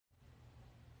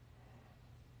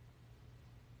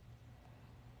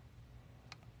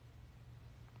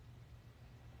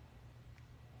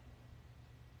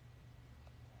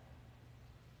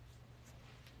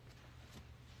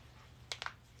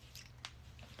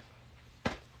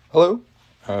Hello,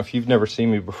 if you've never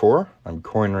seen me before, I'm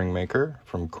Coin Ring Maker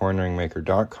from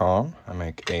coinringmaker.com. I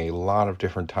make a lot of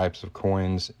different types of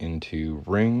coins into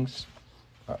rings.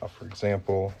 For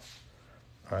example,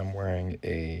 I'm wearing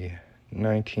a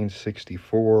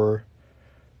 1964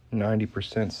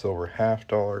 90% silver half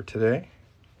dollar today.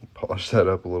 Polish that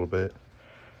up a little bit.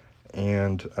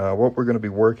 And what we're going to be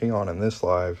working on in this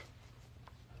live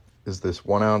is this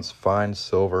 1 ounce fine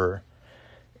silver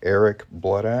Eric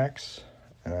Bloodaxe.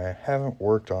 And I haven't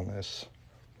worked on this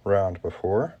round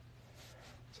before,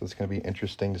 so it's going to be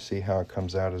interesting to see how it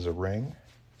comes out as a ring.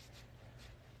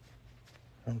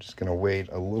 I'm just going to wait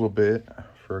a little bit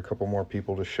for a couple more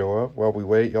people to show up. While we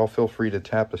wait, y'all feel free to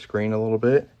tap the screen a little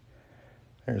bit.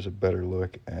 There's a better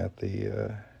look at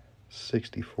the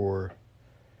 64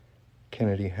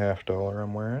 Kennedy half dollar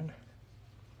I'm wearing.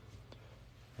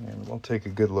 And we'll take a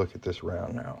good look at this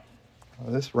round now.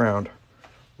 This round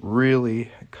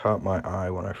really caught my eye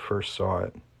when I first saw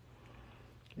it.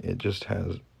 It just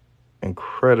has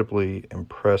incredibly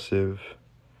impressive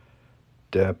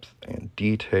depth and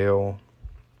detail.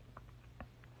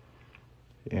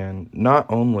 And not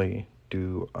only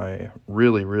do I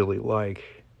really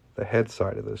like the head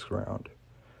side of this round,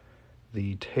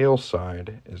 the tail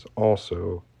side is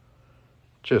also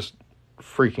just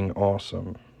freaking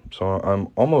awesome. So I'm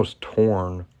almost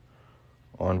torn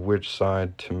on which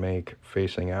side to make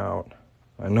facing out.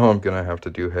 I know I'm gonna have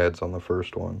to do heads on the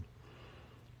first one,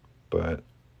 but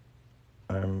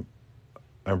I'm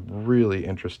really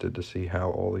interested to see how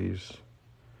all these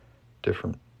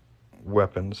different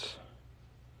weapons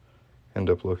end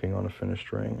up looking on a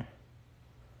finished ring.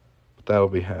 But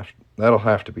that'll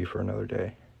have to be for another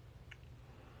day.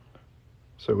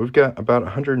 So we've got about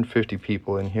 150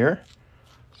 people in here.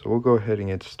 So we'll go ahead and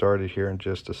get started here in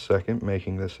just a second,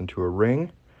 making this into a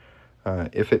ring.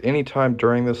 If at any time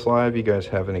during this live you guys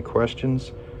have any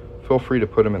questions, feel free to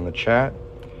put them in the chat.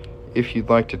 If you'd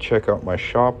like to check out my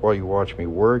shop while you watch me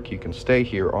work, you can stay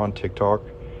here on TikTok.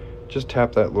 Just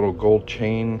tap that little gold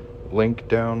chain link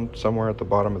down somewhere at the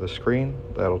bottom of the screen.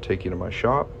 That'll take you to my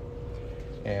shop.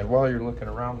 And while you're looking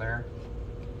around there,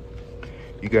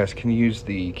 you guys can use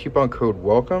the coupon code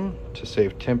WELCOME to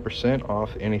save 10%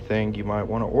 off anything you might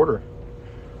want to order.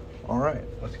 Alright,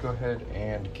 let's go ahead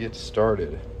and get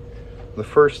started. The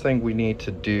first thing we need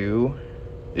to do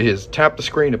is tap the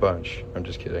screen a bunch. I'm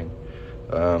just kidding.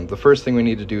 The first thing we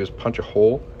need to do is punch a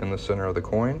hole in the center of the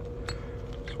coin.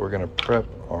 So we're going to prep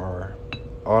our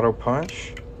auto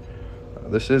punch.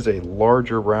 This is a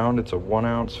larger round. It's a 1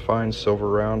 ounce fine silver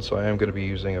round, so I am going to be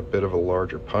using a bit of a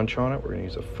larger punch on it. We're going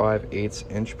to use a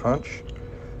 5/8 inch punch.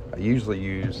 I usually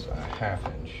use a 1/2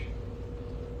 inch,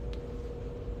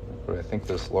 but I think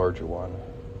this larger one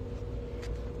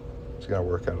is going to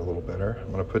work out a little better.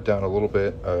 I'm going to put down a little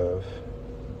bit of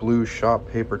blue shop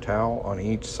paper towel on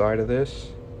each side of this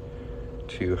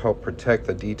to help protect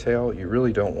the detail. You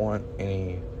really don't want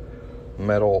any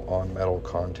metal on metal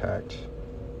contact.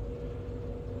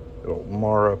 It'll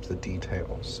mar up the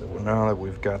details. So now that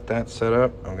we've got that set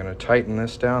up, I'm going to tighten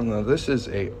this down. Now this is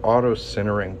a auto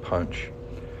centering punch,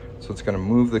 so it's going to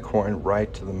move the coin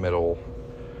right to the middle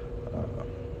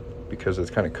because it's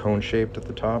kind of cone shaped at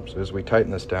the top. So as we tighten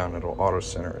this down, it'll auto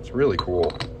center. It's really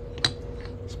cool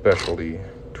specialty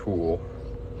tool.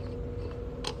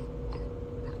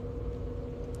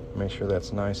 Make sure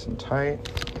that's nice and tight.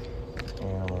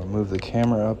 And I'm going to move the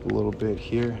camera up a little bit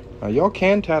here. Now, y'all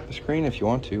can tap the screen if you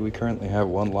want to. We currently have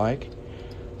 1 like.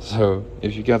 So,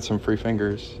 if you got some free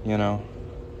fingers, you know.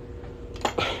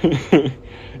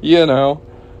 You know.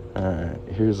 Alright,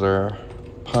 here's our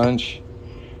punch.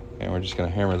 And we're just going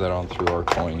to hammer that on through our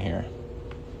coin here.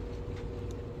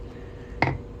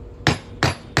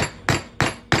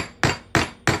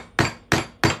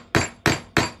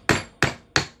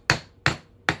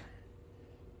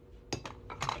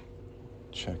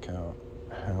 Check out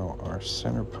how our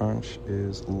center punch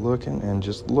is looking, and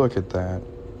just look at that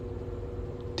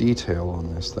detail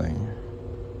on this thing.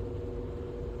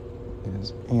 It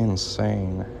is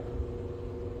insane.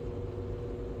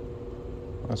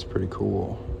 That's pretty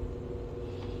cool.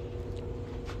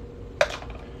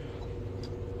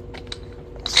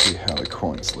 Let's see how the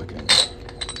coin's looking.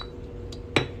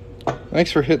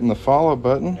 Thanks for hitting the follow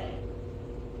button.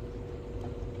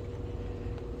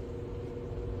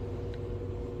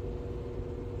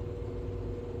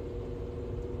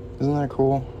 Isn't that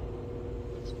cool?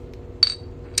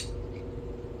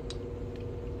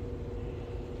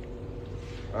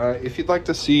 If you'd like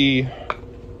to see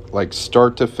like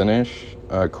start to finish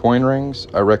coin rings,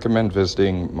 I recommend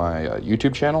visiting my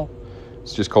YouTube channel.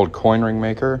 It's just called Coin Ring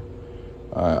Maker.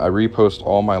 I repost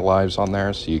all my lives on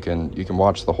there, so you can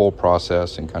watch the whole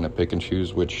process and kind of pick and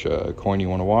choose which coin you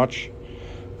want to watch.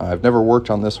 I've never worked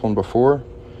on this one before,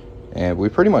 and we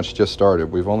pretty much just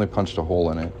started. We've only punched a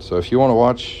hole in it. So if you want to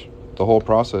watch the whole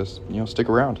process, stick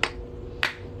around.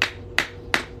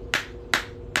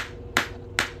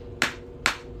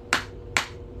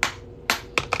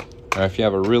 Now, if you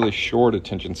have a really short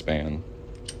attention span,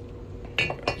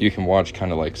 you can watch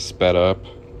kind of like sped up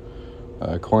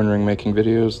coin ring making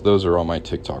videos. Those are on my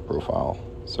TikTok profile.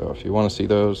 So if you want to see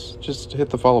those, just hit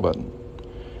the follow button.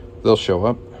 They'll show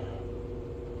up.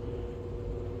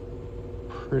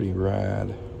 Pretty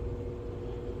rad.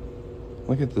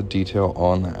 Look at the detail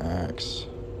on the axe.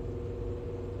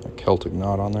 A Celtic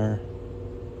knot on there.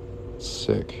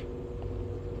 Sick.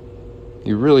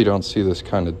 You really don't see this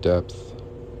kind of depth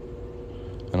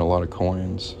in a lot of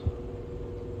coins.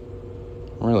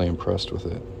 I'm really impressed with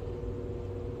it.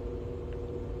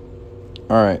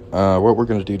 Alright, what we're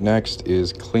going to do next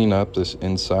is clean up this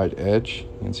inside edge.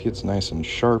 You can see it's nice and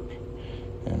sharp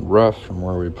and rough from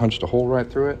where we punched a hole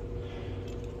right through it.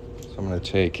 So I'm going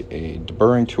to take a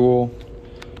deburring tool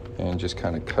and just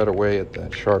kind of cut away at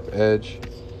that sharp edge.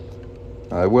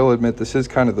 I will admit this is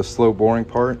kind of the slow boring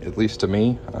part, at least to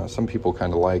me. Some people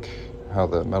kind of like how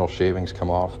the metal shavings come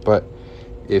off, but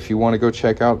if you want to go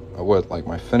check out what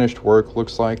my finished work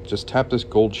looks like, just tap this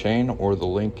gold chain or the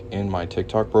link in my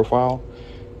TikTok profile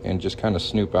and just kind of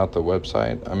snoop out the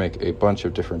website. I make a bunch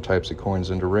of different types of coins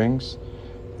into rings,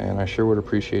 and I sure would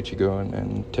appreciate you going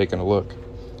and taking a look.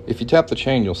 If you tap the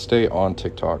chain, you'll stay on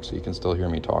TikTok, so you can still hear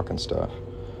me talk and stuff.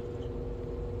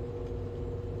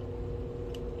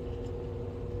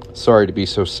 Sorry to be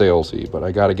so salesy, but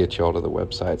I gotta get y'all to the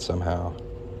website somehow.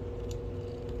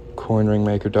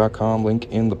 Coinringmaker.com,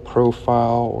 link in the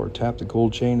profile, or tap the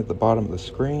gold chain at the bottom of the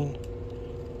screen.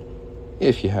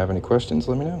 If you have any questions,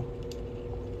 let me know.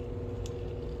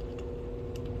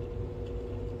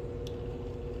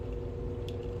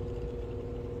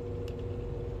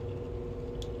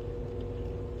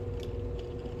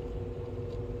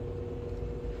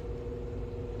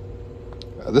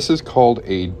 This is called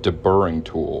a deburring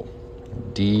tool.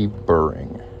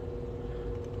 Deburring.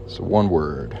 So one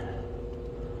word.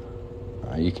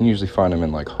 You can usually find them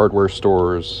in hardware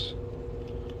stores.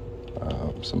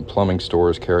 Some plumbing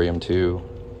stores carry them too.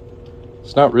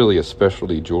 It's not really a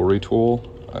specialty jewelry tool.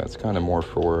 It's kind of more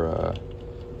for,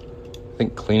 I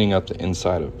think, cleaning up the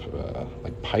inside of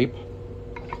pipe.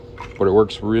 But it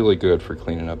works really good for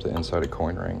cleaning up the inside of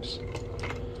coin rings.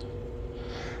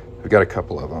 I've got a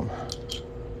couple of them.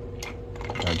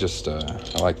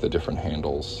 I like the different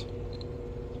handles.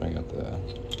 I got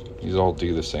these all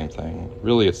do the same thing.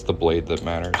 Really, it's the blade that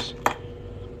matters.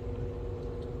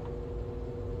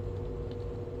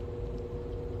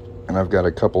 And I've got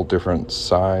a couple different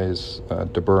size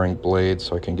deburring blades,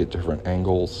 so I can get different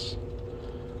angles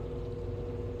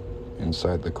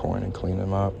inside the coin and clean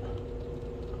them up.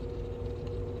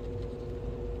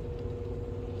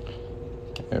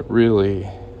 It really,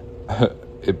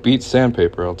 it beats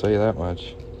sandpaper, I'll tell you that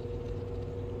much.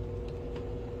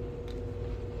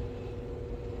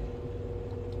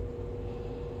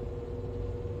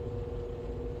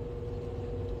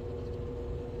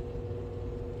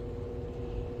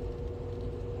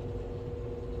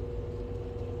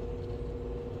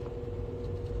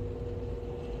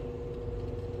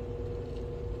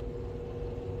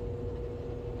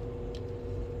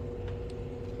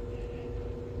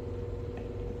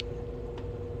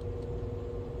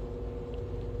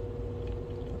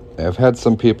 I've had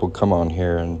some people come on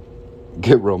here and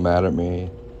get real mad at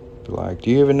me. Be like, do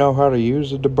you even know how to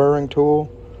use a deburring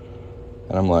tool?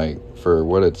 And I'm like, for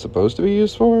what it's supposed to be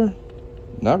used for?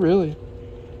 Not really.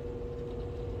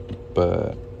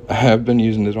 But I have been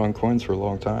using it on coins for a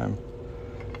long time.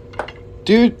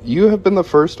 Dude, you have been the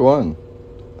first one.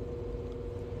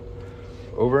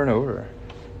 Over and over.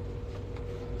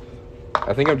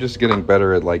 I think I'm just getting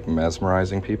better at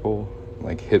mesmerizing people,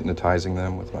 hypnotizing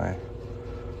them with my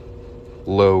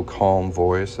low, calm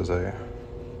voice as I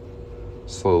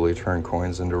slowly turn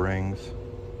coins into rings.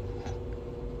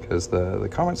 Because the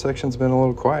comment section's been a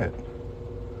little quiet.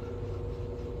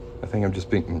 I think I'm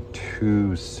just being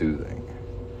too soothing.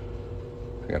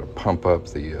 I gotta pump up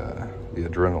the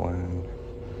adrenaline,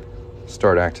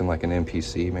 start acting like an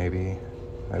NPC maybe.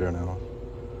 I don't know.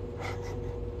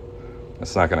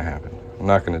 That's not gonna happen. I'm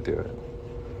not gonna do it.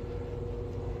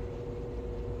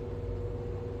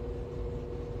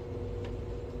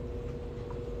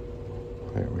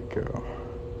 There we go.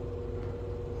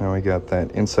 Now we got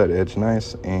that inside edge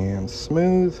nice and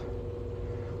smooth.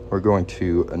 We're going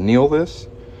to anneal this.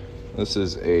 This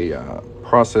is a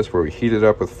process where we heat it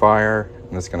up with fire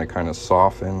And that's going to kind of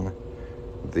soften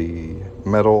the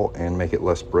metal and make it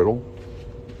less brittle.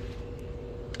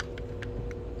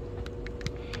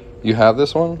 You have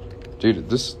this one? Dude,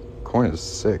 this coin is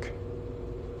sick.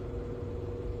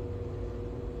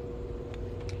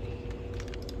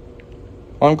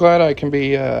 Well, I'm glad I can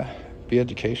be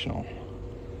educational.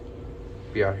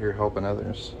 Be out here helping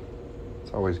others.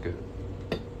 It's always good.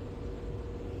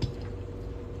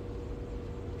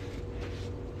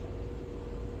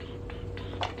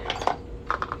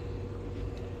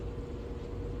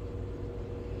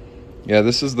 Yeah,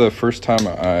 this is the first time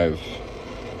I've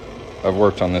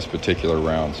worked on this particular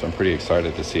round, so I'm pretty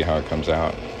excited to see how it comes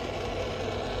out.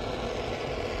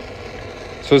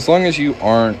 So as long as you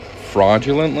aren't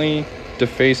fraudulently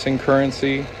defacing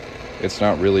currency, it's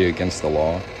not really against the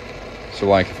law. So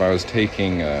like if I was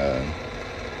taking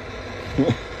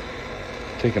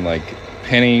taking like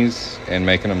pennies and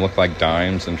making them look like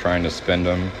dimes and trying to spend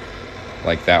them,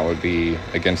 like that would be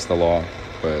against the law.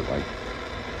 But like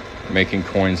making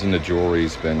coins into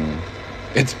jewelry's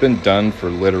it's been done for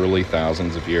literally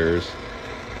thousands of years.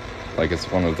 Like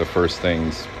it's one of the first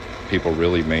things people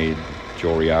really made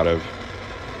jewelry out of.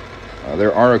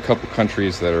 There are a couple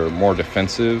countries that are more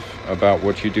defensive about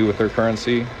what you do with their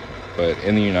currency, but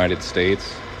in the United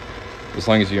States, as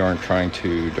long as you aren't trying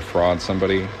to defraud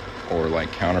somebody or like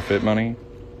counterfeit money,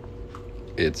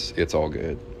 it's all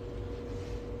good.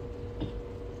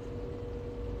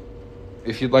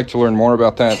 If you'd like to learn more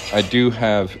about that, I do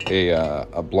have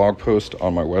a blog post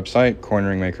on my website,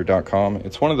 coinringmaker.com.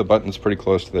 It's one of the buttons pretty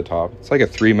close to the top. It's like a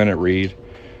 3-minute read,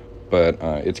 but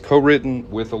it's co-written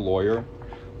with a lawyer.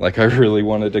 Like I really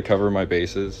wanted to cover my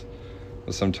bases.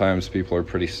 Sometimes people are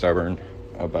pretty stubborn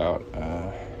about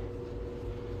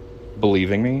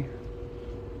believing me.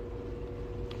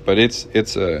 But it's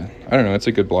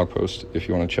a good blog post if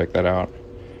you want to check that out.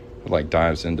 It like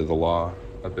dives into the law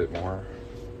a bit more.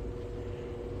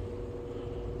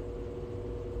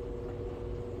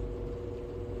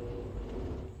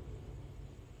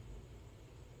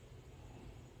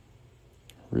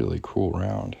 Really cool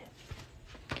round.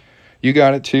 You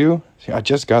got it too? See, I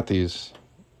just got these.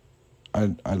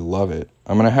 I love it.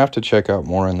 I'm going to have to check out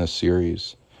more in this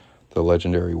series, the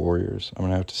Legendary Warriors. I'm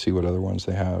going to have to see what other ones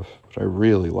they have. But I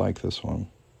really like this one.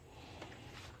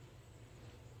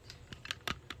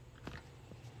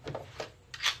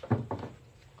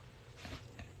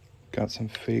 Got some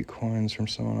fake coins from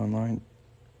someone online.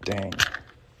 Dang.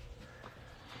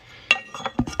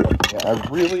 Yeah, I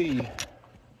really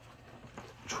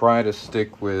try to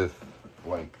stick with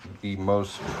like the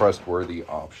most trustworthy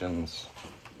options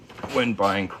when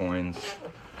buying coins.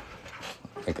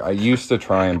 Like I used to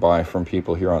try and buy from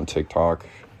people here on TikTok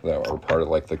that were part of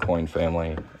like the coin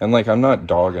family, and like I'm not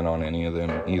dogging on any of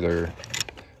them either,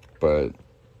 but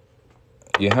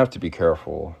you have to be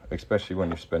careful, especially when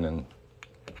you're spending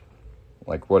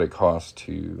like what it costs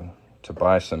to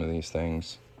buy some of these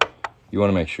things. You want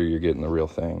to make sure you're getting the real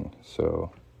thing.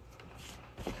 So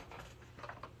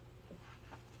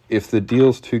if the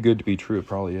deal's too good to be true, it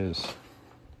probably is.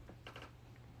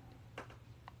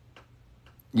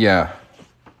 Yeah.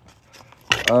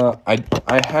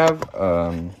 I have,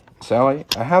 Sally,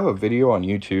 I have a video on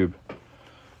YouTube.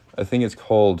 I think it's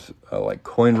called, like,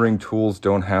 coin ring tools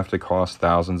don't have to cost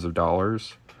thousands of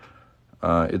dollars.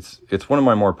 It's one of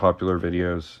my more popular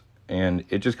videos, and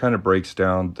it just kind of breaks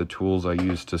down the tools I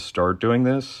use to start doing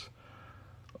this.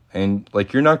 And,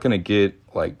 like, you're not going to get,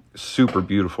 like, super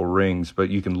beautiful rings, but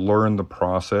you can learn the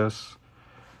process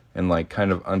and, like,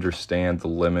 kind of understand the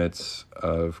limits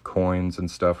of coins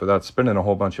and stuff without spending a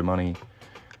whole bunch of money.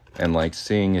 And, like,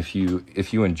 seeing if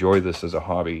you enjoy this as a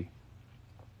hobby,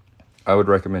 I would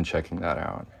recommend checking that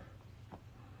out.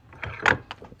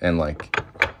 And, like,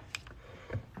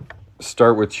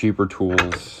 start with cheaper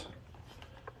tools,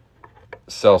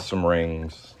 sell some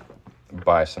rings,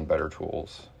 buy some better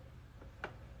tools.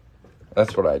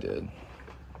 That's what I did.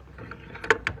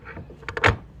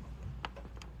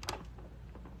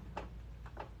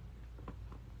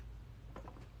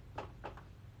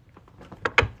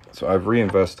 So I've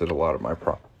reinvested a lot of my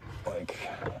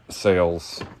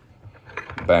sales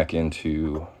back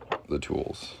into the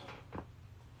tools.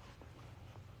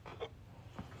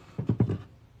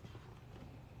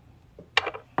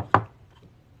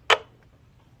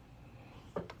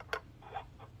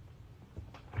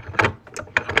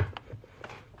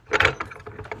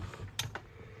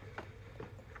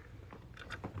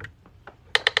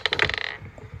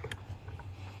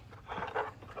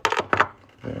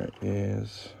 There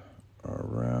is our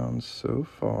round so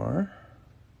far.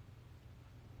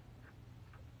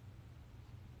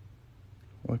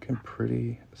 Looking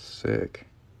pretty sick.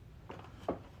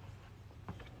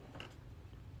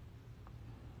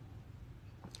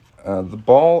 The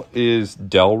ball is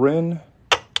Delrin.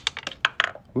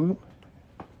 Ooh.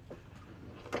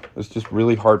 It's just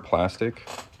really hard plastic.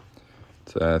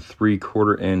 It's a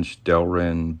 3/4 inch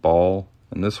Delrin ball,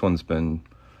 and this one's been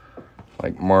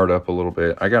like marred up a little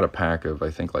bit. I got a pack of, I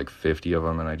think, like 50 of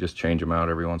them, and I just change them out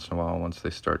every once in a while once they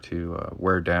start to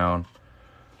wear down.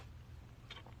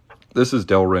 This is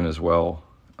Delrin as well.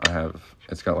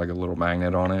 It's got like a little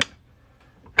magnet on it,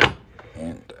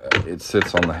 and it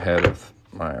sits on the head of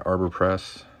my arbor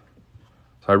press.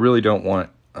 So I really don't want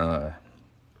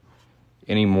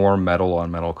any more metal on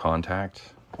metal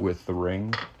contact with the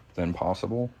ring than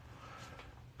possible,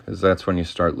 because that's when you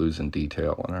start losing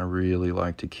detail, and I really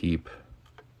like to keep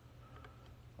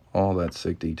all that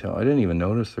sick detail. I didn't even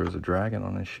notice there was a dragon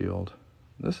on his shield.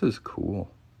 This is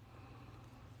cool.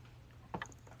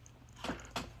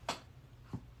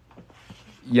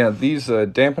 Yeah, these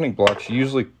dampening blocks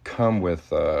usually come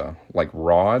with like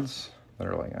rods that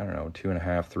are like, I don't know,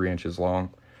 2.5, 3 inches long.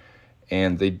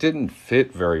 And they didn't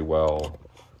fit very well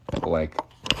like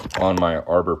on my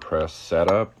arbor press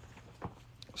setup.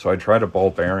 So I tried a ball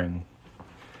bearing,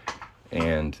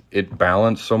 and it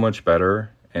balanced so much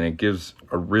better, and it gives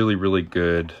a really, really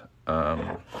good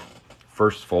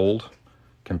first fold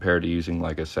compared to using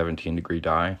like a 17-degree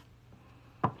die.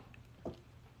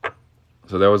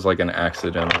 So that was like an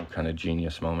accidental kind of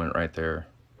genius moment right there,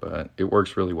 but it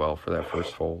works really well for that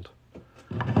first fold.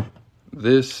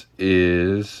 This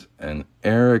is an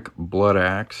Eric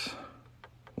Bloodaxe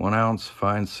 1 ounce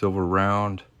fine silver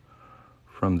round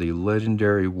from the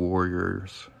Legendary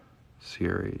Warriors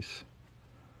series.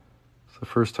 It's the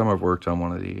first time I've worked on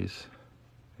one of these,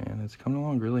 and it's coming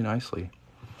along really nicely.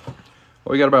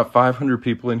 Well, we got about 500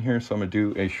 people in here, so I'm going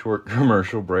to do a short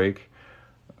commercial break.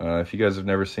 If you guys have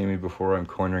never seen me before, I'm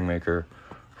Coin Ring Maker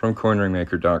from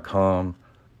coinringmaker.com.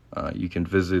 You can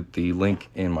visit the link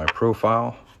in my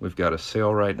profile. We've got a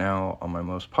sale right now on my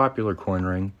most popular coin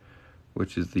ring,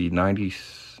 which is the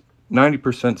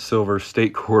 90% silver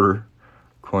state quarter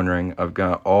coin ring. I've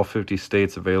got all 50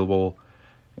 states available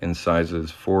in sizes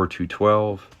 4 to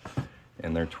 12,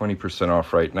 and they're 20%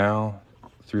 off right now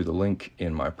through the link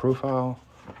in my profile.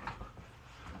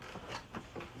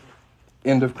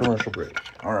 End of commercial break.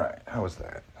 All right, how was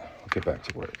that? I'll get back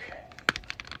to work.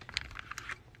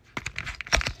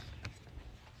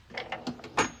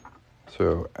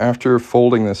 So after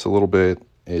folding this a little bit,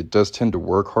 it does tend to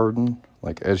work harden.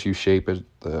 Like as you shape it,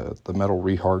 the metal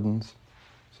rehardens.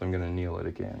 So I'm going to anneal it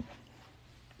again.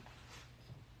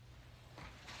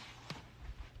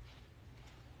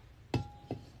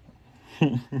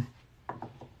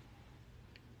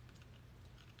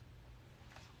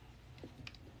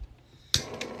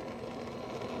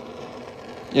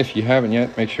 If you haven't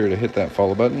yet, make sure to hit that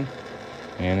follow button.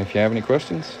 And if you have any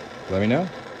questions, let me know.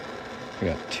 We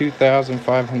got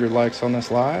 2,500 likes on this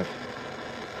live.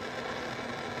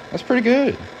 That's pretty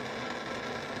good.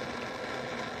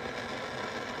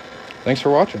 Thanks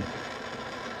for watching.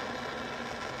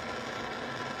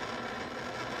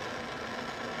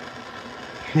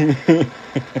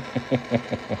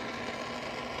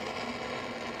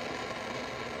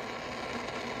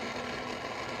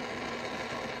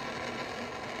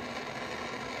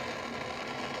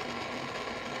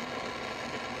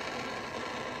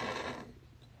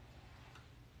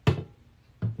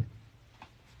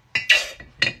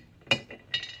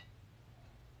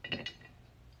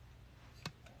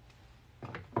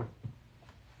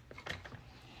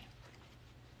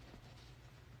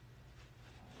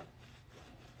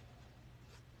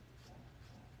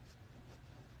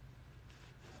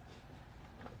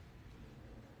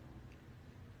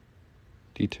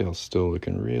 Detail's still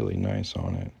looking really nice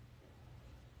on it.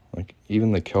 Like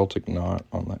even the Celtic knot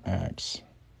on the axe.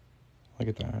 Look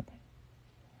at that.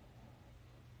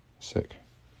 Sick.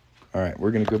 All right, we're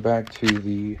gonna go back to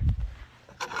the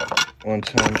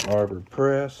 1-ton arbor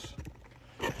press.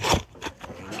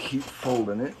 And keep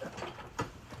folding it.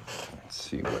 Let's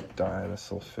see what die this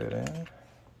will fit in.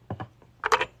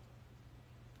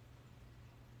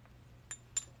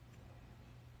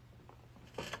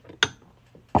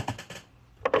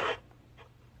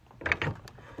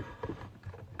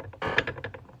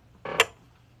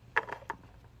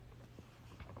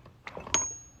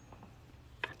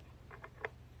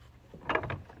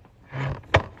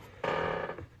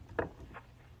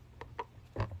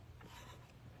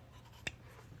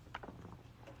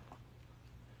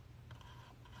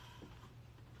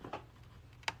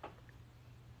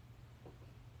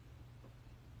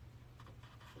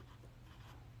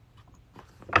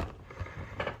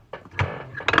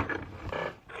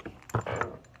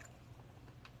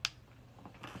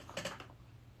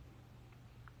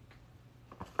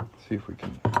 see if we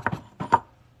can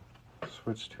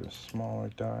switch to a smaller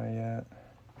die yet.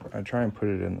 I try and put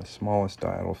it in the smallest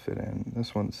die it'll fit in.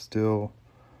 This one's still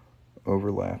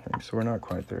overlapping, so we're not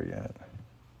quite there yet.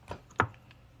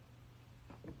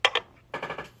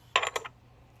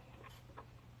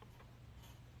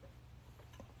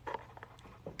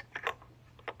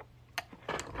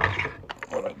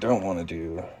 What I don't want to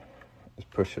do is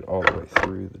push it all the way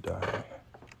through the die.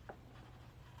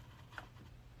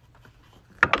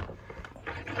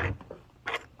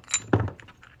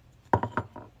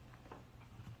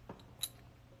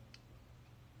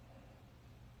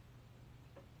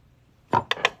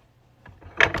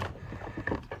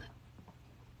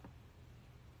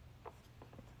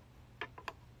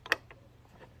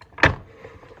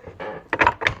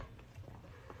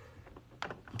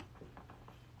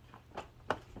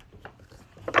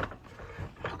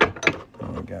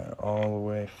 Got it all the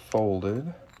way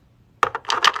folded.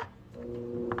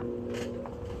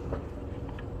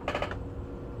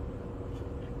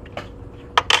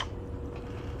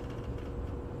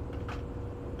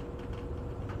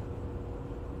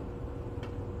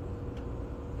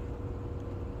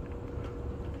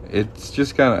 It's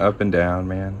just kind of up and down,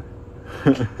 man.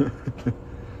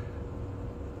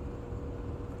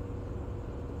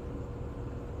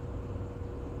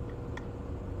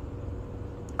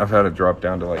 I've had it drop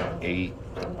down to like 8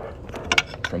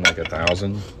 from like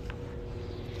 1,000.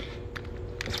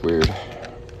 It's weird.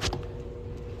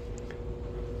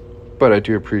 But I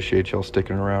do appreciate y'all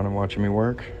sticking around and watching me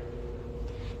work.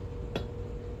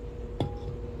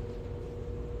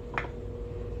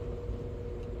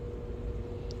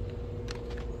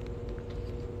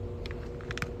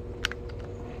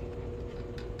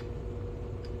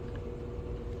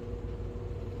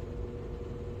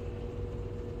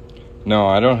 No,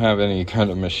 I don't have any kind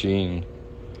of machine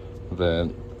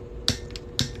that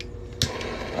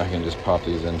I can just pop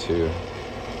these into.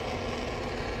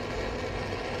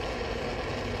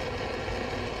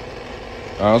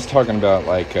 I was talking about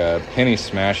like penny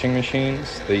smashing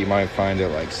machines that you might find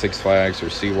at like Six Flags or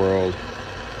SeaWorld.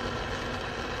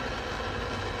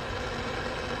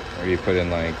 Where you put in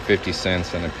like 50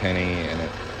 cents and a penny and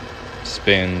it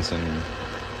spins and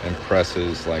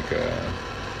presses like a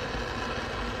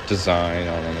design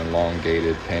on an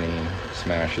elongated penny,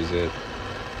 smashes it.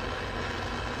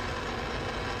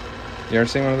 You ever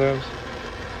seen one of those?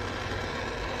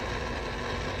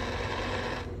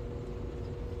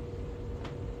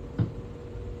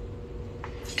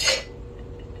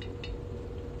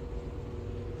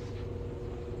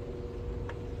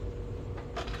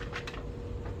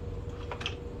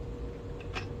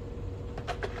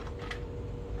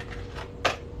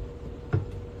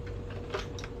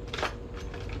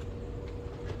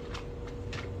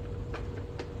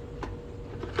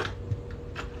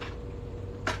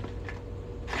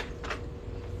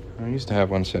 I used to have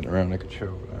one sitting around I could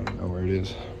show, but I don't know where it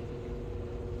is.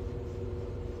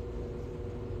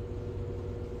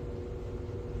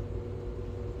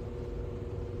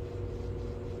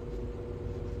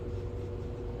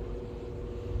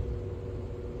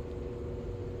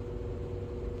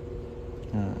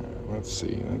 Alright, let's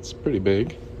see. That's pretty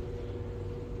big.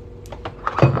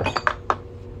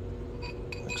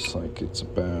 Looks like it's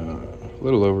about a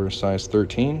little over size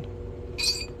 13.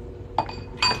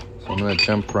 I'm going to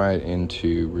jump right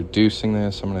into reducing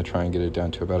this. I'm going to try and get it down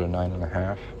to about a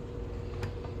 9.5.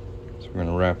 So we're going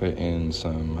to wrap it in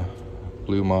some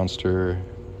Blue Monster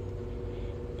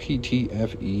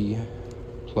PTFE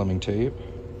plumbing tape.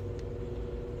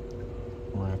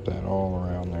 Wrap that all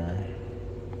around there.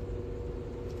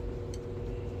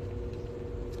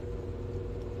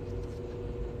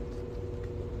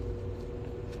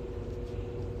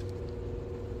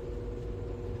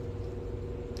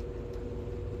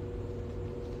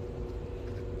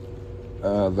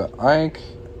 The Ike,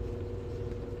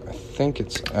 I think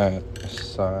it's at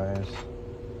size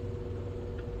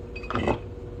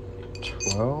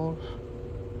 12.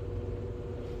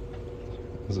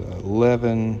 It's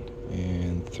 11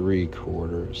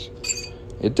 3/4.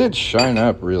 It did shine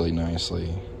up really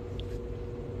nicely.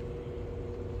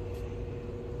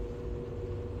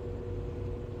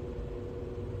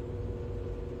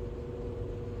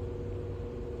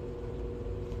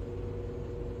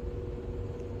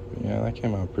 Yeah, that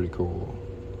came out pretty cool.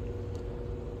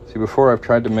 See, before I've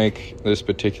tried to make this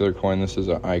particular coin, this is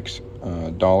an Ike's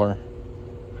dollar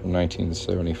from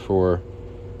 1974.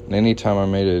 And anytime I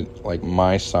made it like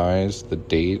my size, the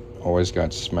date always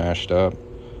got smashed up.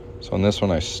 So on this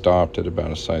one, I stopped at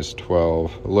about a size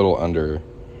 12, a little under,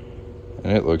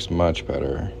 and it looks much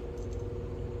better.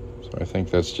 So I think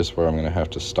that's just where I'm going to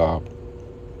have to stop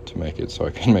to make it so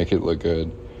I can make it look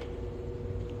good.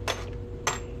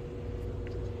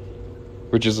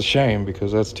 which is a shame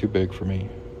because that's too big for me.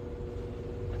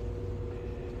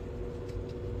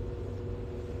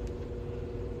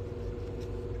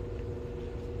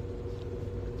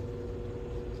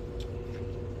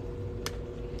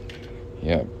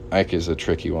 Yeah, Ike is a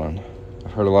tricky one.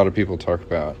 I've heard a lot of people talk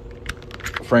about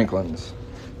Franklin's,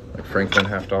 like Franklin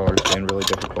half dollars being really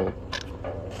difficult.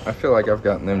 I feel like I've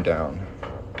gotten them down.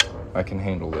 I can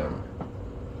handle them.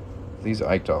 These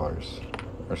Ike dollars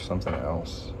are something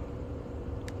else.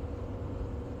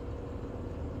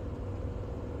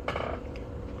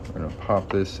 We're gonna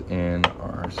pop this in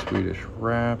our Swedish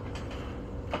wrap.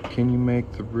 Can you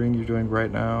make the ring you're doing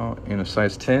right now in a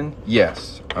size 10?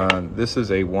 Yes. This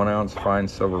is a 1 ounce fine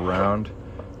silver round.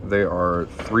 They are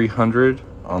 $300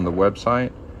 on the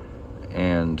website,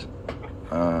 and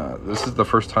this is the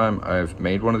first time I've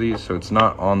made one of these, so it's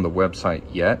not on the website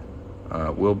yet.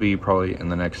 Will be probably in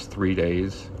the next 3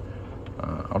 days.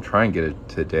 I'll try and get it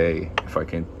today if I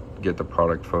can get the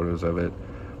product photos of it,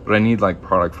 but I need like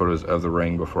product photos of the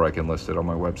ring before I can list it on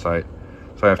my website.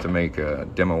 So I have to make a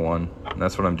demo one, and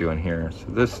that's what I'm doing here. So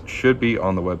this should be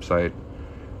on the website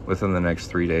within the next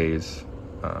 3 days,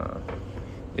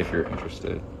 if you're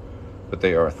interested. But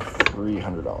they are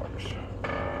 $300.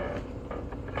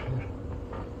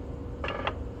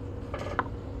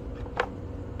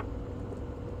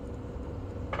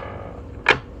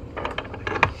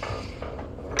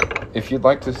 If you'd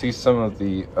like to see some of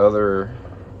the other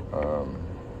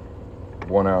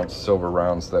 1 ounce silver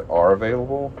rounds that are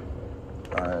available,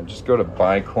 just go to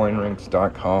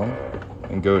buycoinrinks.com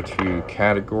and go to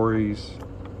categories,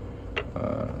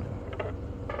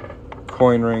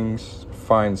 coin rings,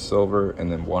 fine silver,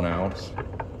 and then 1 ounce.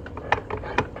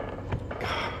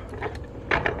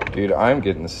 Dude, I'm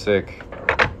getting sick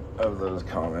of those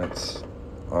comments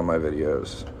on my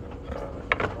videos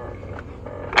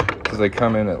because they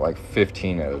come in at like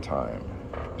 15 at a time.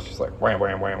 It's just like wham,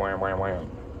 wham, wham, wham, wham, wham.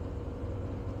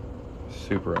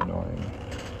 Super annoying.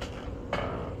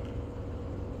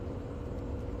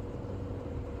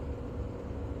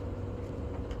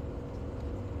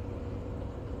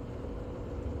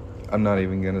 I'm not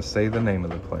even gonna say the name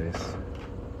of the place.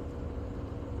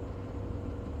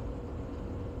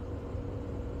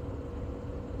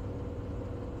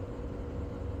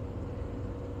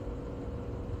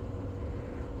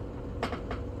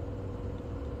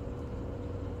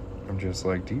 I'm just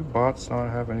like, do you bots not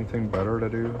have anything better to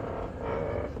do?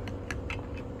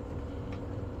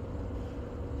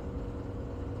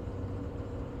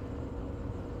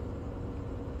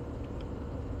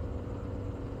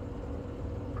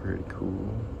 Pretty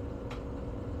cool.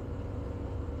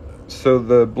 So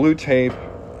the blue tape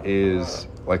is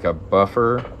like a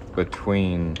buffer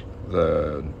between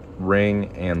the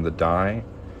ring and the die.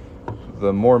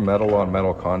 The more metal on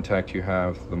metal contact you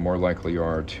have, the more likely you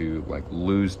are to like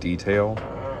lose detail.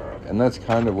 And that's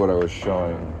kind of what I was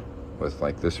showing with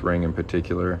like this ring in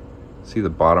particular. See, the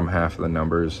bottom half of the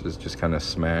numbers is just kind of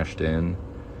smashed in.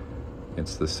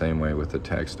 It's the same way with the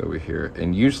text over here.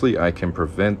 And usually I can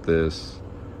prevent this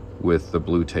with the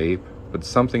blue tape, but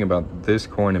something about this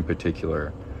coin in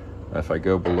particular, if I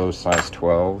go below size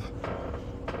 12,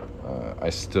 I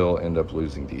still end up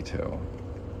losing detail.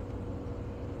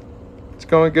 It's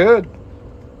going good.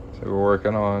 So we're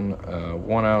working on a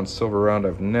 1 ounce silver round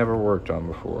I've never worked on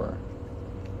before.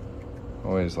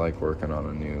 Always like working on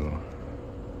a new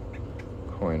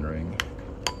coin ring.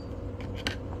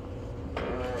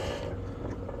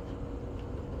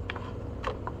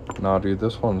 Nah, dude,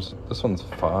 this one's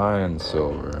fine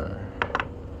silver.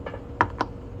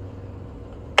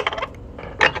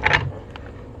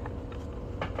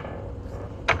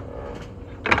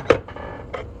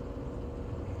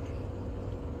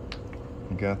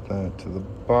 Got that to the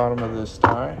bottom of this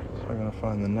die. So I'm gonna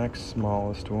find the next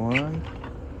smallest one.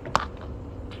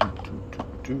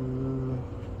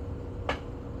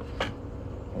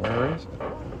 Where is it?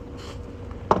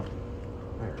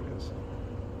 There it is.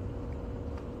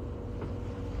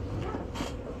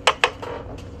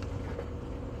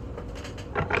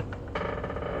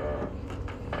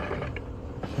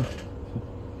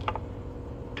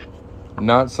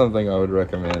 Not something I would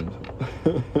recommend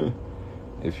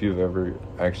if you've ever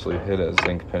actually hit a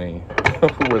zinc penny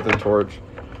with a torch.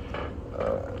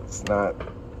 It's not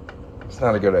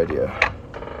a good idea.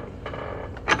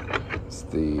 It's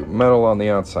the metal on the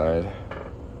outside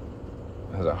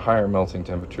has a higher melting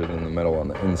temperature than the metal on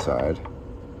the inside,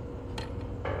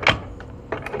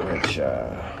 which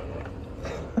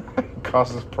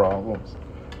causes problems.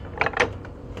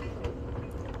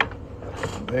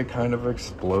 They kind of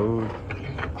explode.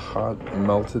 Hot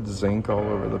melted zinc all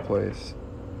over the place.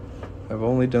 I've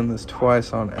only done this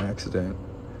twice on accident,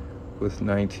 with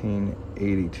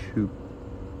 1982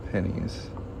 pennies.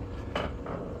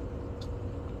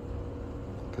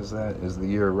 Because that is the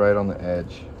year right on the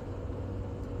edge.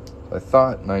 I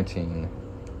thought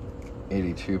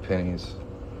 1982 pennies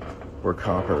were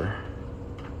copper.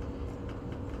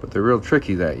 But they're real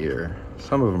tricky that year.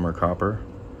 Some of them are copper,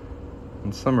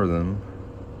 and some of them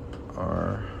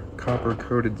are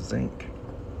copper-coated zinc.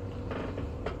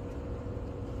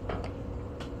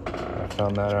 I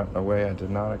found that out in a way I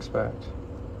did not expect.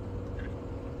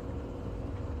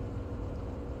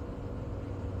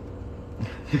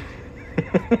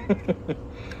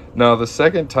 No, the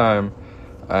second time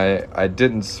I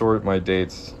didn't sort my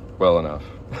dates well enough.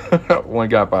 One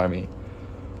got by me.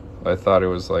 I thought it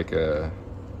was like an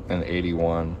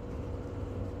 81.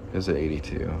 It was an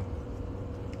 82.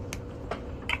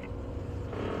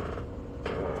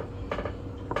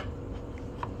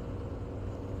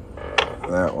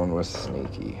 That one was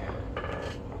sneaky.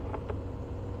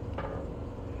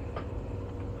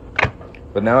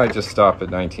 But now I just stop at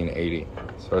 1980,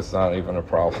 so it's not even a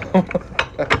problem.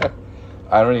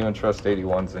 I don't even trust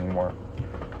 81s anymore.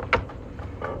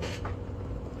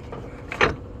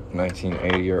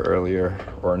 1980 or earlier,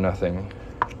 or nothing.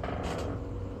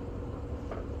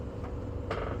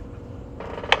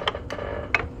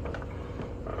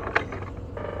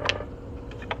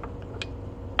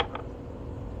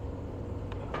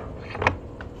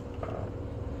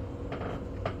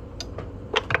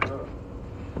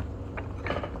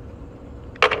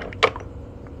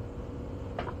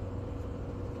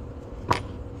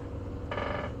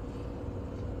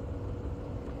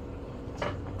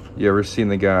 You ever seen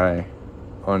the guy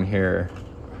on here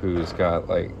who's got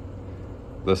like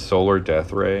the solar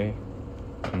death ray?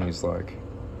 And he's like,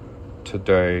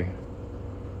 today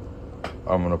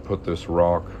I'm gonna put this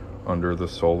rock under the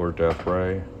solar death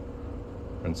ray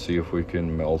and see if we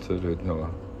can melt it into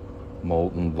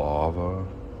molten lava.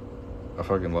 I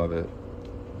fucking love it.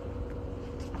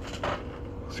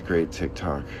 It's a great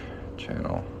TikTok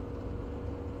channel.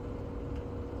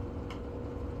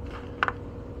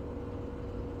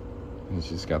 He's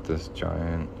just got this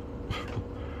giant,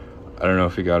 I don't know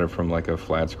if he got it from like a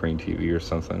flat screen TV or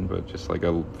something, but just like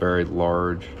a very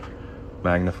large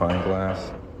magnifying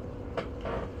glass.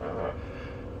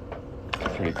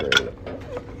 Pretty great.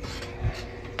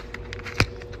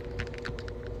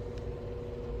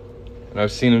 And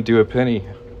I've seen him do a penny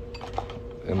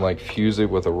and like fuse it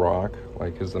with a rock,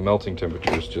 like, because the melting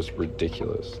temperature is just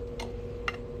ridiculous.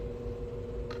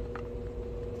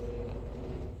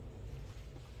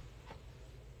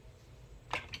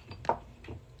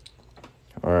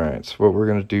 Alright, so what we're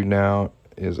going to do now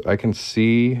is I can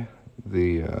see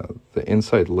the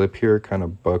inside lip here kind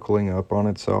of buckling up on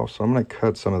itself, so I'm going to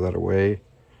cut some of that away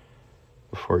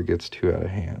before it gets too out of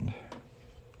hand.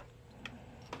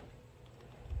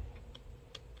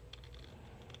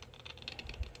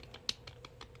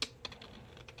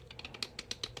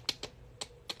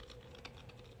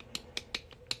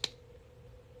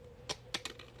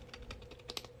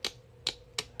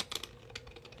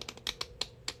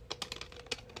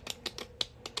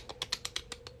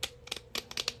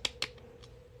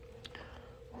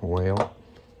 Well,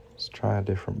 let's try a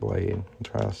different blade.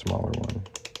 Try a smaller one.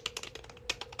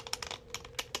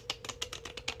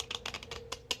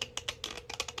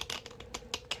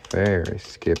 Very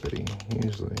skippity.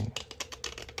 Usually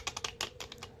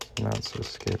not so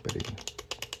skippity.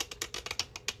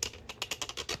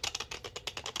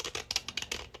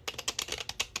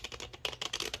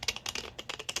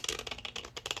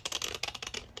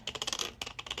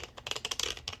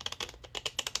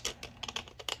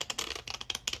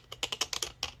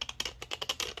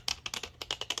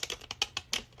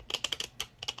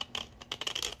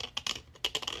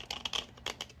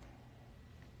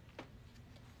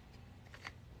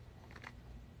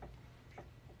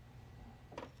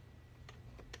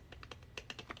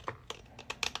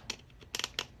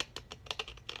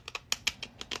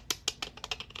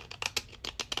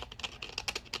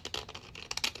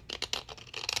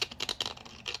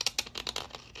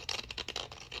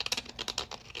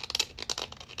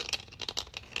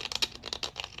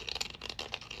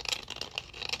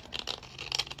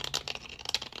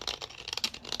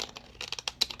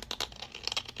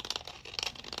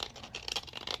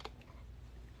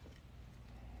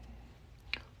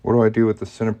 What do I do with the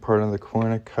center part of the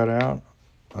coin I cut out?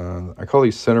 I call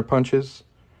these center punches.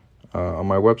 On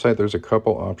my website, there's a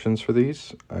couple options for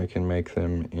these. I can make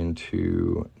them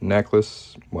into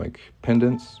necklace, like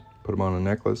pendants, put them on a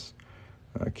necklace,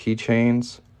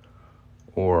 keychains,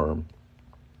 or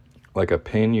like a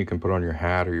pin you can put on your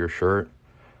hat or your shirt,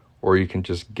 or you can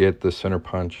just get the center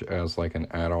punch as like an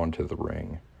add-on to the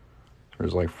ring.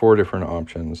 There's like 4 different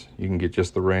options. You can get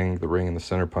just the ring and the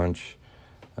center punch,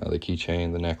 the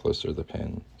keychain, the necklace, or the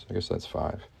pin. So I guess that's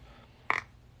 5.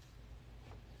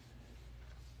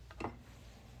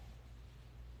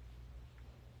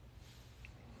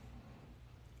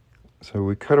 So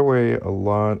we cut away a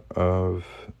lot of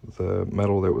the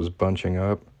metal that was bunching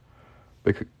up,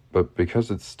 but because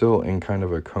it's still in kind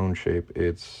of a cone shape,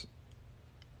 it's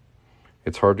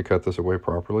hard to cut this away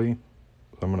properly.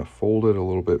 So I'm going to fold it a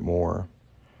little bit more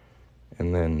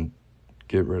and then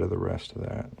get rid of the rest of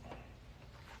that.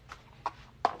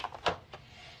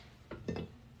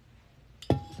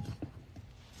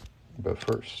 But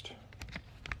first,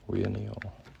 we anneal.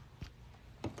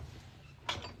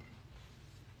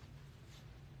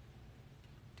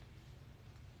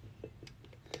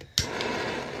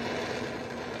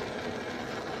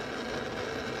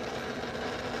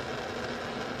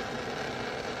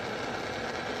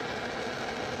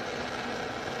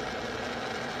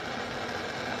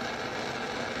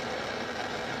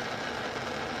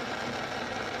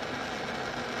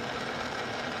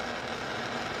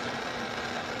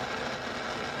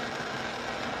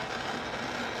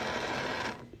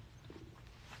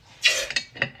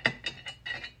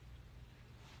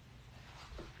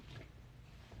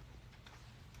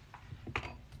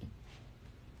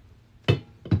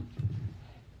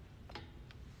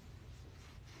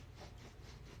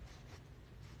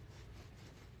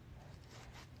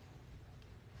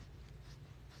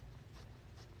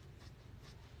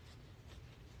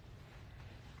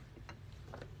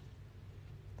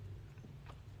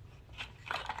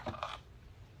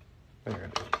 There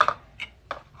it is.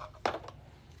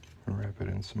 Wrap it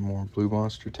in some more Blue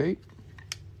Monster tape.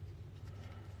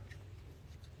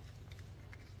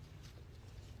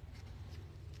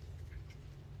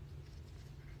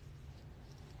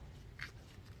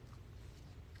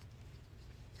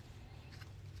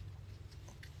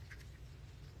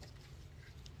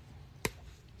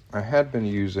 I had been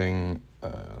using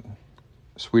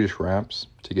Swedish wraps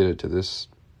to get it to this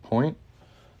point.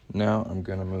 Now I'm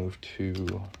going to move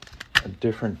to a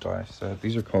different die set.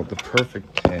 These are called the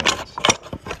Perfect 10s.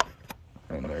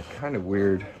 And they're kind of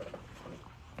weird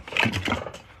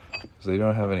because they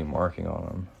don't have any marking on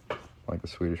them like the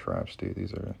Swedish wraps do.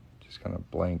 These are just kind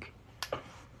of blank,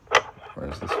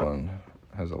 whereas this one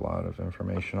has a lot of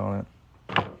information on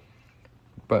it.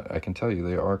 But I can tell you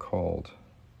they are called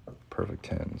Perfect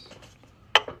 10s.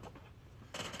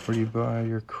 Where do you buy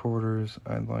your quarters?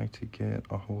 I'd like to get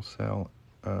a wholesale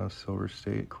Silver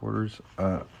State quarters.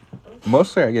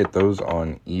 Mostly I get those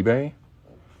on eBay.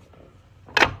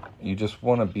 You just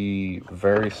want to be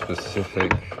very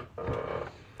specific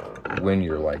when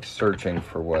you're like searching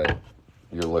for what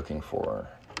you're looking for,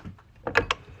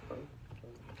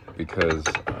 because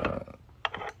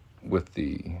with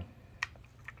the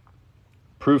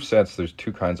proof sets, there's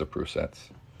 2 kinds of proof sets.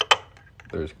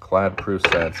 There's clad proof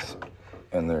sets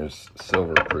and there's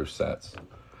silver proof sets.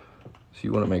 So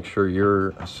you want to make sure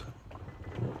yours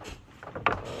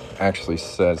actually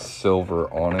says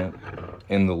silver on it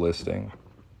in the listing.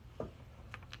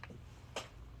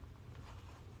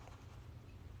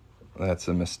 That's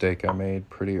a mistake I made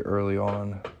pretty early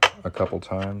on a couple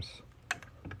times.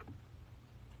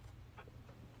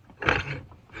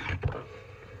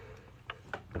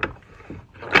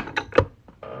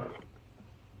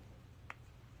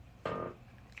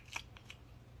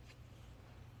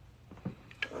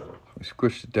 We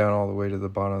squished it down all the way to the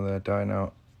bottom of that die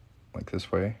now, like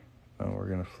this way. Now we're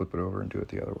going to flip it over and do it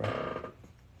the other way.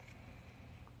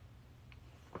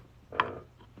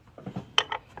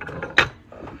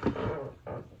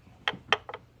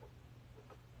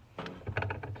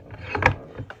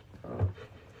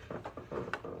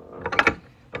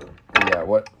 Yeah,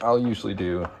 what I'll usually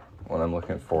do when I'm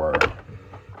looking for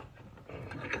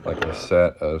like a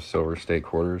set of Silver State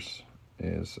quarters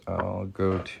is I'll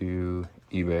go to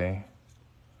eBay.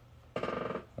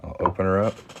 I'll open her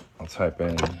up. I'll type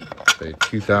in, say,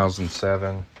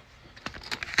 2007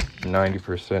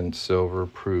 90% silver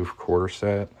proof quarter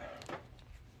set.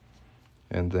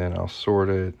 And then I'll sort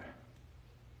it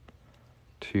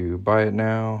to buy it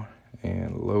now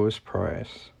and lowest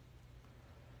price.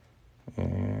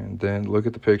 And then look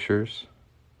at the pictures.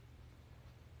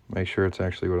 Make sure it's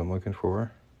actually what I'm looking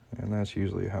for. And that's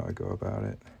usually how I go about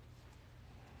it.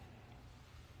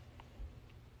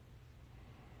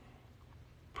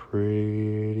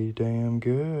 Pretty damn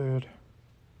good.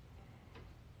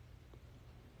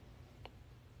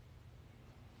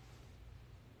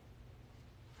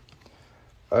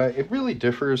 It really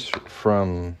differs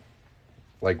from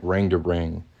like ring to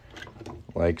ring.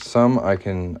 Like some I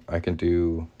can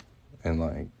do in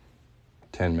like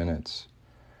 10 minutes,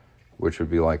 which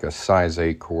would be like a size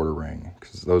 8 quarter ring,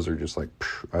 because those are just like,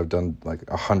 I've done like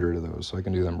 100 of those, so I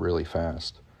can do them really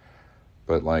fast.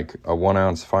 But like a 1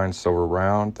 ounce fine silver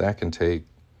round, that can take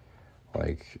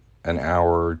like an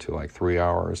hour to like 3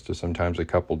 hours to sometimes a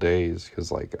couple days,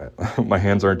 because like my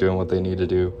hands aren't doing what they need to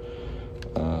do.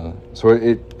 So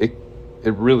it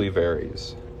really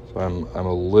varies. So I'm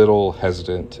a little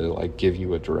hesitant to like give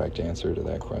you a direct answer to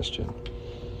that question.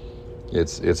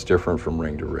 It's different from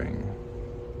ring to ring.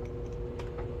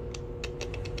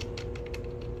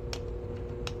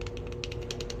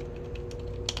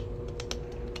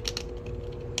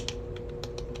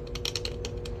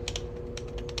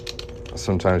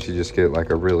 Sometimes you just get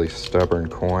like a really stubborn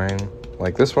coin.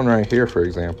 Like this one right here, for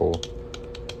example.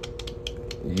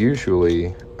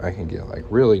 Usually I can get like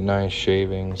really nice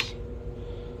shavings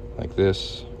like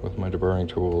this with my deburring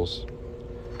tools.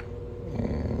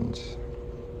 And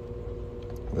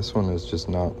this one is just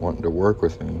not wanting to work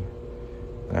with me.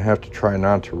 And I have to try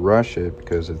not to rush it,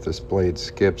 because if this blade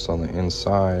skips on the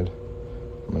inside,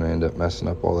 I'm going to end up messing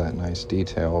up all that nice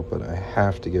detail. But I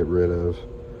have to get rid of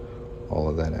all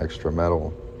of that extra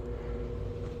metal.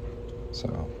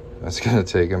 So that's going to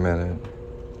take a minute.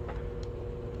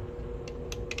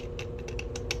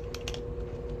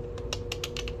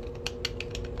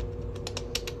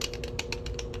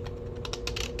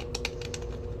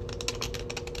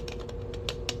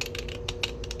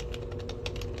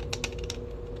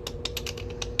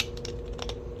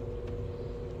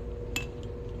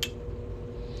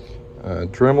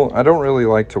 Dremel, I don't really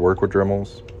like to work with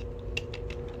Dremels,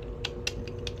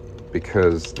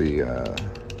 because the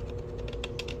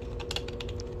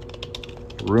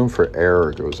room for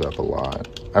error goes up a lot.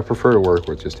 I prefer to work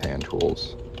with just hand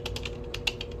tools.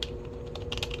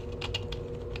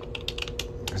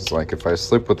 It's like if I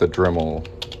slip with a Dremel,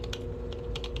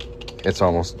 it's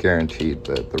almost guaranteed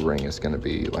that the ring is going to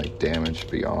be like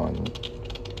damaged beyond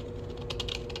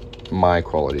my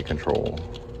quality control.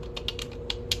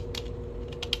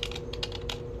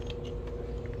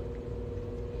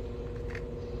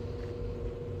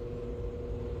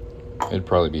 It'd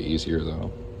probably be easier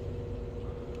though.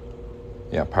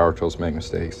 Yeah, power tools make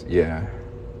mistakes. Yeah.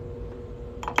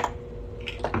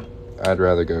 I'd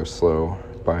rather go slow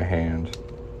by hand.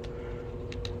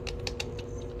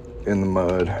 In the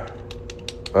mud.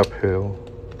 Uphill.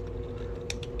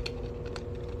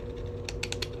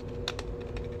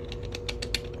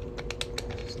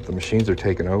 The machines are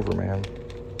taking over, man.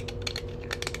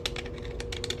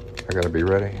 I gotta be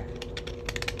ready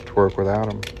to work without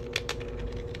them.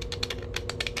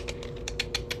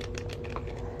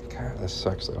 This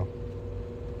sucks though.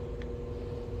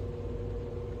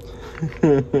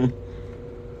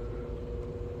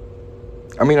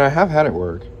 I mean, I have had it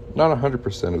work. Not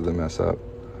 100% of them mess up,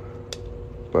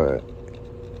 but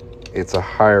it's a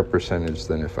higher percentage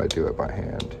than if I do it by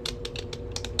hand.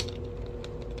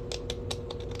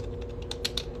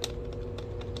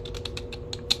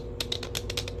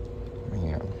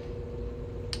 Man.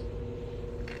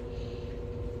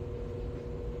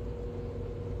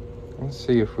 Let's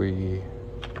see if we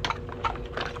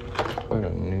put a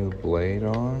new blade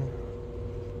on.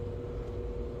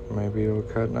 Maybe it'll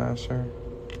cut nicer.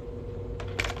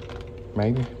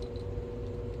 Maybe.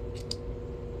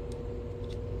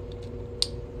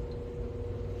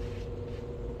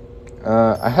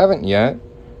 I haven't yet.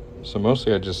 So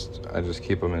mostly I just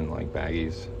keep them in like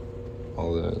baggies.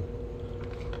 All the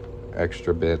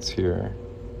extra bits here.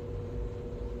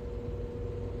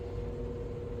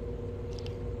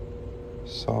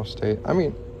 Soft state. I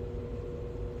mean,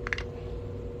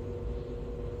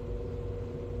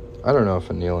 I don't know if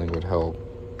annealing would help.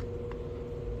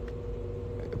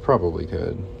 It probably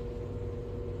could.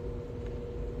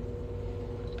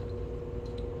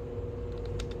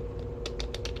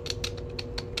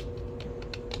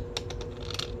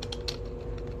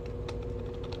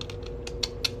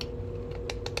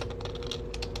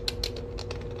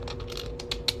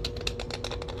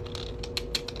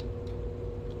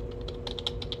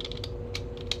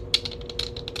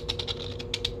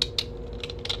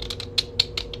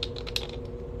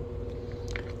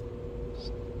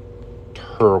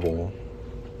 Terrible.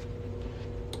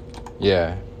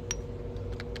 Yeah.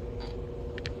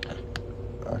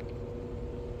 A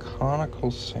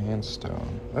conical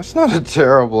sandstone. That's not a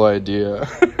terrible idea.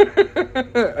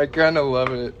 I kind of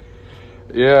love it.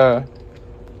 Yeah.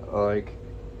 Like,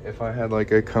 if I had like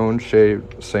a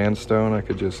cone-shaped sandstone, I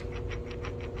could just...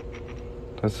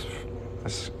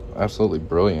 That's absolutely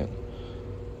brilliant.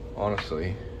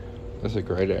 Honestly. That's a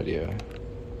great idea.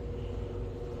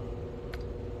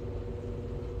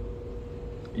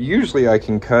 Usually I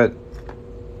can cut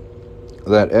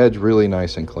that edge really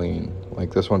nice and clean.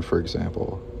 Like this one, for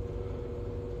example.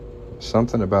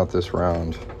 Something about this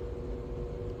round,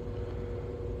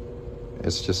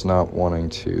 it's just not wanting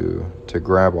to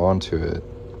grab onto it.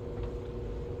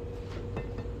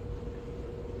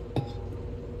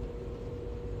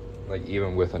 Like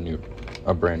even with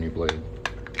a brand new blade,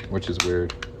 which is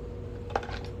weird.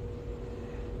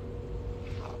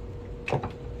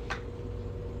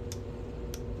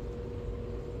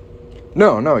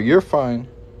 No, you're fine.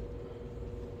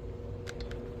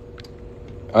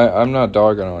 I'm not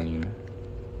dogging on you.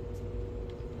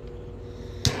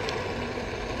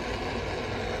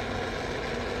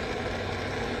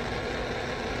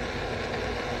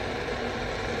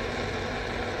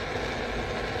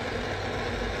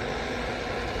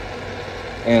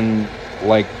 And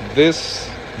like this,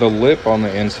 the lip on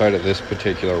the inside of this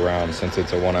particular round, since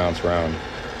it's a 1 ounce round,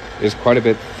 is quite a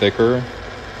bit thicker.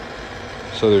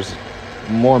 So there's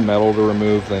more metal to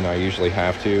remove than I usually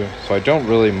have to. So I don't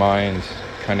really mind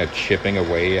kind of chipping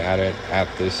away at it at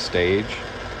this stage.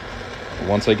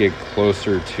 Once I get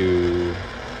closer to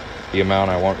the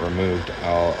amount I want removed,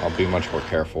 I'll be much more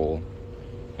careful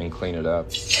and clean it up.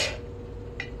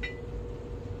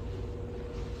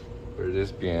 But it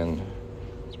is being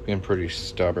pretty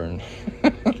stubborn.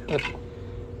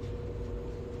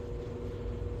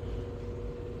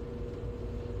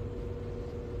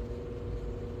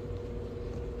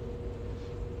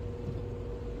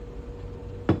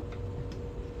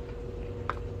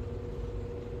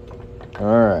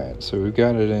 Alright, so we've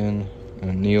got it in a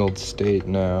annealed state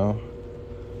now.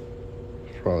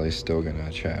 Probably still gonna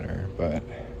chatter, but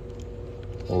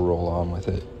we'll roll on with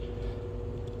it.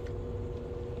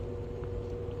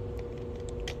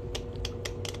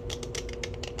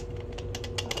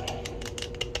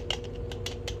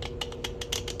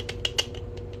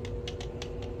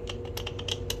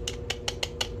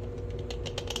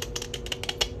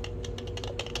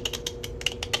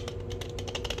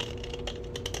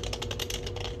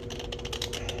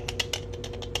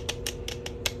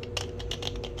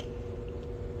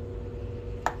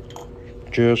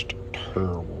 Just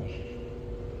terrible.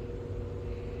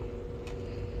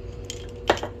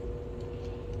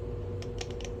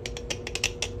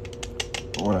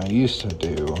 What I used to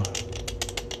do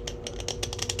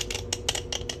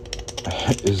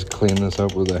is clean this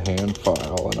up with a hand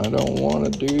file, and I don't want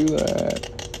to do that.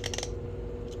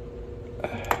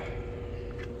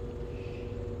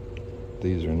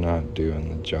 These are not doing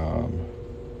the job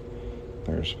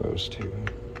they're supposed to.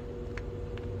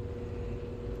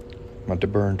 My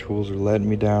deburn tools are letting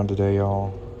me down today,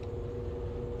 y'all.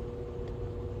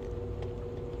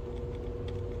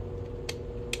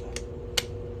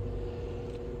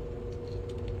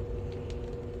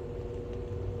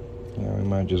 Yeah, we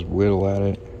might just whittle at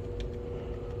it.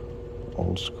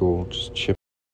 Old school, just chip